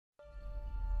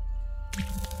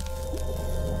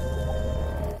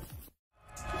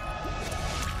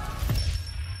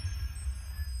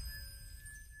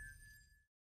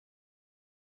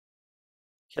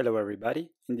Hello everybody,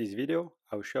 in this video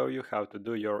I'll show you how to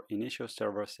do your initial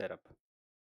server setup.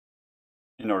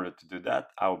 In order to do that,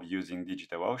 I'll be using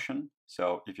DigitalOcean.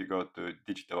 So if you go to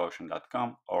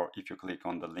digitalocean.com or if you click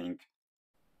on the link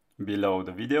below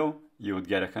the video, you would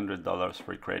get $100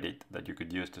 free credit that you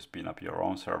could use to spin up your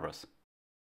own servers.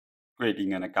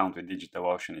 Creating an account with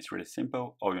DigitalOcean is really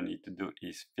simple. All you need to do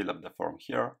is fill up the form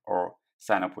here or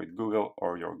sign up with Google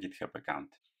or your GitHub account.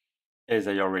 As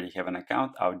I already have an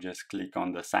account, I'll just click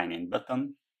on the sign in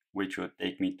button, which will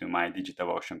take me to my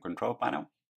DigitalOcean control panel.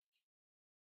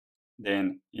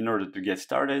 Then in order to get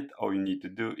started, all you need to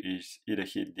do is either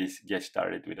hit this get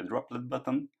started with a droplet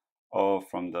button, or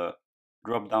from the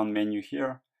drop down menu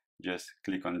here, just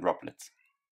click on droplets.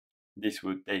 This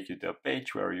would take you to a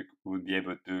page where you would be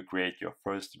able to create your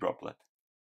first droplet.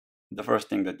 The first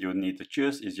thing that you would need to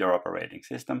choose is your operating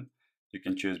system. You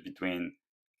can choose between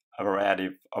a variety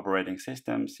of operating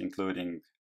systems, including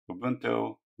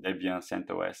Ubuntu, Debian,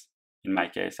 CentOS. In my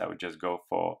case, I would just go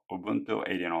for Ubuntu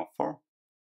 18.04.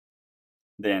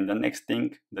 Then the next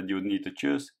thing that you would need to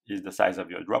choose is the size of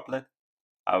your droplet.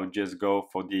 I would just go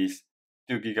for this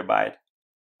 2 GB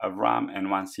of RAM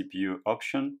and 1 CPU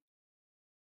option.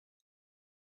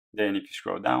 Then if you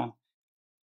scroll down,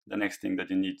 the next thing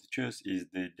that you need to choose is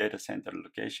the data center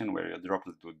location where your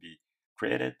droplet would be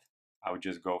created. I would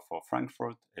just go for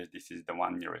Frankfurt, as this is the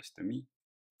one nearest to me.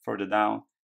 Further down,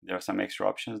 there are some extra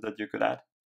options that you could add.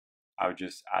 I would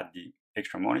just add the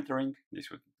extra monitoring. This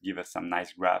would give us some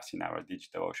nice graphs in our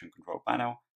DigitalOcean control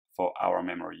panel for our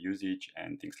memory usage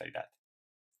and things like that.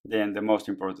 Then the most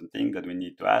important thing that we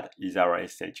need to add is our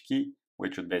SSH key,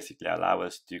 which would basically allow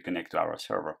us to connect to our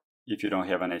server. If you don't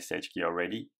have an SSH key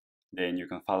already, then you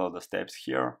can follow the steps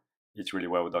here. It's really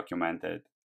well documented.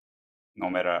 No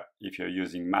matter if you're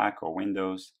using Mac or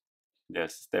Windows,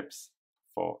 there's steps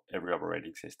for every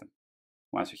operating system.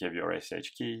 Once you have your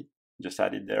SSH key, just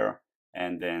add it there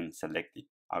and then select it.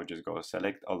 I'll just go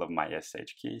select all of my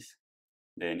SSH keys.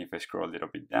 Then if I scroll a little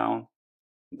bit down,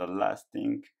 the last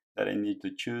thing that I need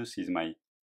to choose is my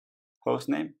host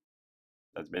name.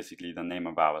 That's basically the name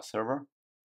of our server.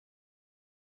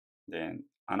 Then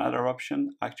another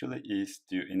option actually is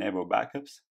to enable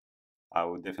backups. I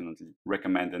would definitely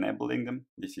recommend enabling them.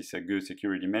 This is a good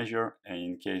security measure, and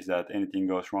in case that anything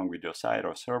goes wrong with your site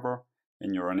or server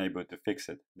and you're unable to fix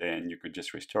it, then you could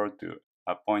just restore to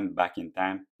a point back in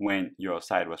time when your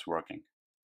site was working.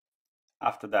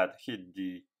 After that, hit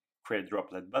the create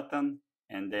droplet button,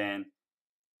 and then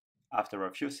after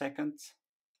a few seconds,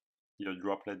 your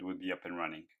droplet will be up and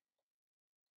running.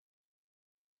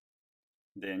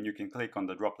 Then you can click on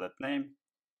the droplet name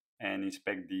and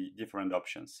inspect the different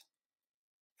options.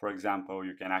 For example,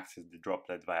 you can access the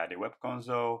droplet via the web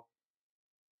console.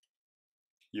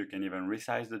 You can even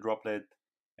resize the droplet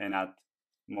and add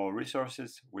more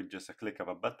resources with just a click of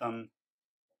a button.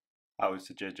 I would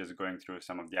suggest just going through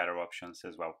some of the other options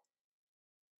as well.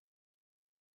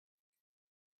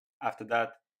 After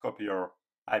that, copy your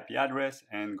IP address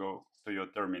and go to your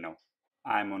terminal.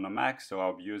 I'm on a Mac, so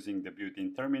I'll be using the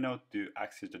built-in terminal to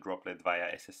access the droplet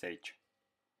via SSH.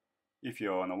 If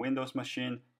you're on a Windows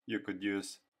machine, you could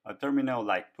use a terminal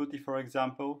like PuTTY, for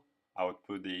example. I would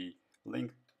put the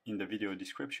link in the video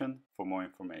description for more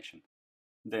information.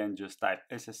 Then just type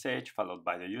SSH followed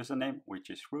by the username, which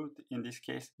is root in this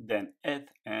case, then add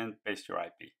and paste your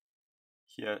IP.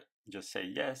 Here, just say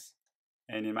yes.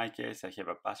 And in my case, I have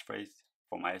a passphrase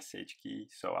for my SSH key,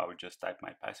 so I would just type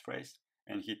my passphrase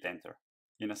and hit enter.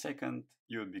 In a second,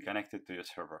 you will be connected to your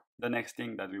server. The next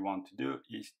thing that we want to do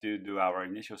is to do our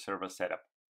initial server setup.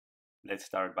 Let's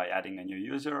start by adding a new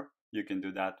user. You can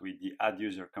do that with the add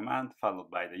user command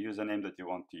followed by the username that you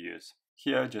want to use.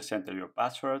 Here, just enter your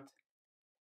password.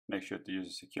 Make sure to use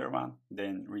a secure one,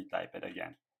 then retype it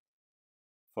again.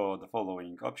 For the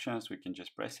following options, we can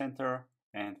just press enter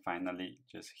and finally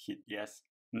just hit yes.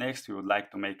 Next, we would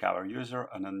like to make our user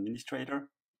an administrator.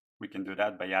 We can do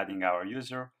that by adding our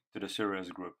user to the serious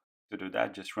group. To do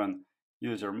that, just run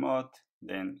usermod,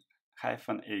 then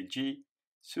 -ag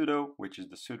sudo, which is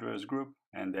the serious group,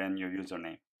 and then your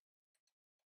username.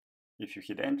 If you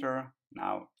hit enter,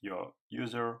 now your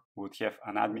user would have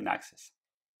an admin access.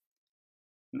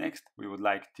 Next, we would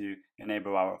like to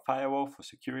enable our firewall for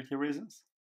security reasons.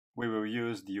 We will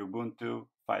use the Ubuntu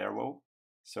firewall.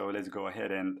 So let's go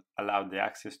ahead and allow the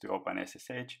access to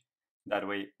OpenSSH. That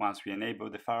way, once we enable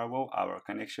the firewall, our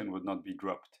connection would not be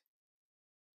dropped.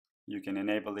 You can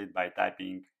enable it by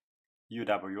typing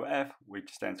UWF,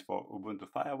 which stands for Ubuntu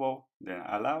Firewall, then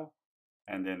allow,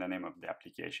 and then the name of the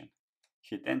application.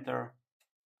 Hit enter.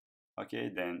 Okay,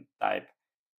 then type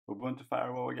Ubuntu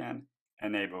Firewall again,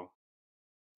 enable.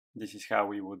 This is how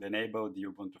we would enable the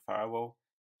Ubuntu firewall.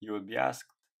 You will be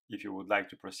asked if you would like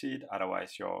to proceed,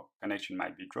 otherwise your connection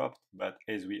might be dropped, but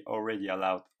as we already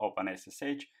allowed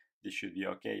OpenSSH, this should be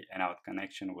okay and our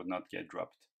connection would not get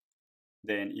dropped.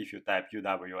 Then if you type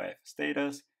UWF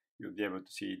status, you'll be able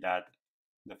to see that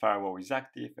the firewall is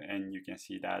active and you can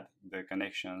see that the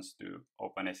connections to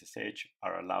OpenSSH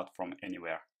are allowed from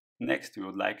anywhere. Next, we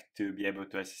would like to be able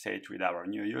to SSH with our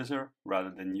new user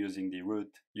rather than using the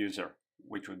root user,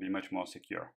 which would be much more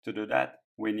secure. To do that,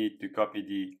 we need to copy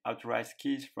the authorized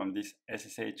keys from this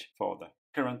SSH folder.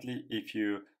 Currently, if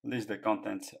you list the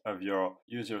contents of your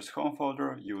user's home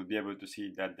folder, you will be able to see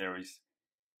that there is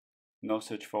no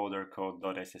such folder called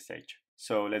 .ssh.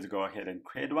 So let's go ahead and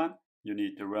create one. You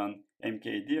need to run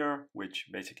mkdir, which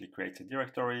basically creates a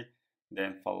directory,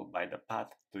 then followed by the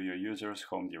path to your user's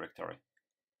home directory.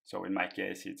 So in my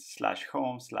case, it's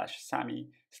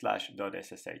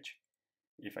 /home/sami/.ssh.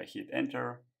 If I hit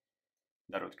enter,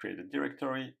 that would create a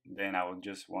directory. Then I would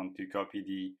just want to copy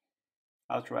the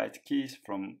authorized keys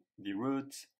from the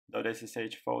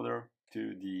root.ssh folder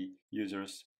to the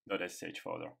users.ssh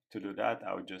folder. To do that,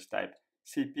 I would just type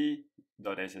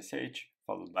cp.ssh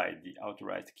followed by the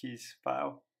authorized keys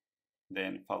file,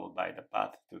 then followed by the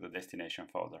path to the destination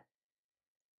folder.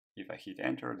 If I hit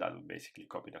enter, that will basically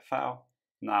copy the file.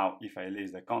 Now, if I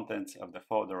list the contents of the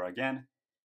folder again,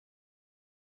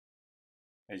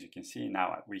 as you can see,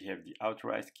 now we have the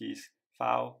authorized keys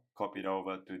file copied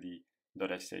over to the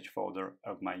 .ssh folder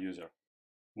of my user.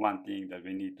 One thing that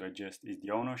we need to adjust is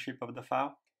the ownership of the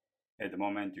file. At the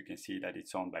moment, you can see that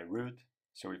it's owned by root.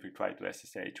 So if we try to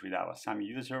SSH with our SAMI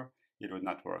user, it would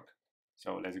not work.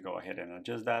 So let's go ahead and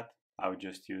adjust that. I would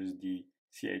just use the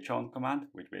chown command,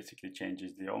 which basically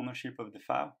changes the ownership of the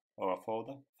file or a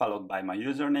folder, followed by my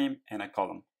username and a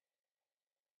column.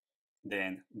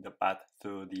 Then the path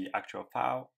to the actual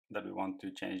file that we want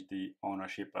to change the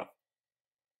ownership of.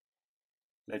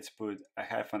 Let's put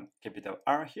a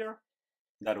 $R here.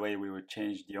 That way we would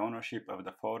change the ownership of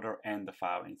the folder and the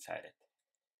file inside it.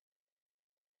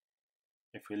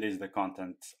 If we list the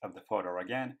contents of the folder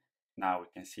again, now we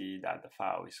can see that the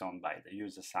file is owned by the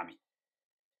user Sami.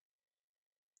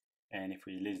 And if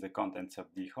we list the contents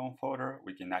of the home folder,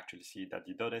 we can actually see that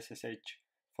the .ssh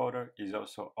folder is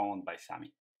also owned by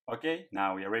Sami. Okay,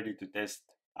 now we are ready to test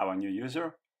our new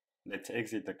user. Let's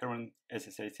exit the current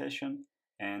SSH session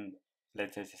and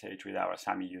let's SSH with our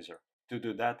Sami user. To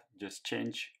do that, just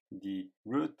change the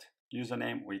root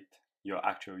username with your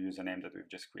actual username that we've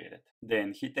just created.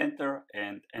 Then hit enter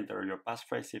and enter your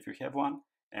passphrase if you have one,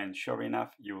 and sure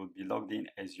enough, you will be logged in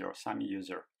as your Sami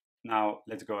user. Now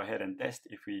let's go ahead and test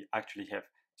if we actually have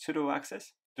sudo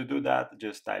access. To do that,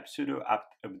 just type sudo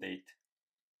apt update.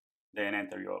 Then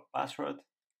enter your password,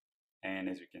 and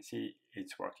as you can see,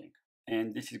 it's working.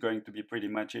 And this is going to be pretty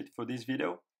much it for this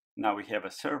video. Now we have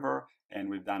a server and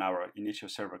we've done our initial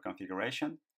server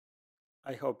configuration.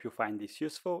 I hope you find this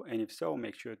useful, and if so,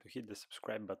 make sure to hit the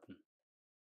subscribe button.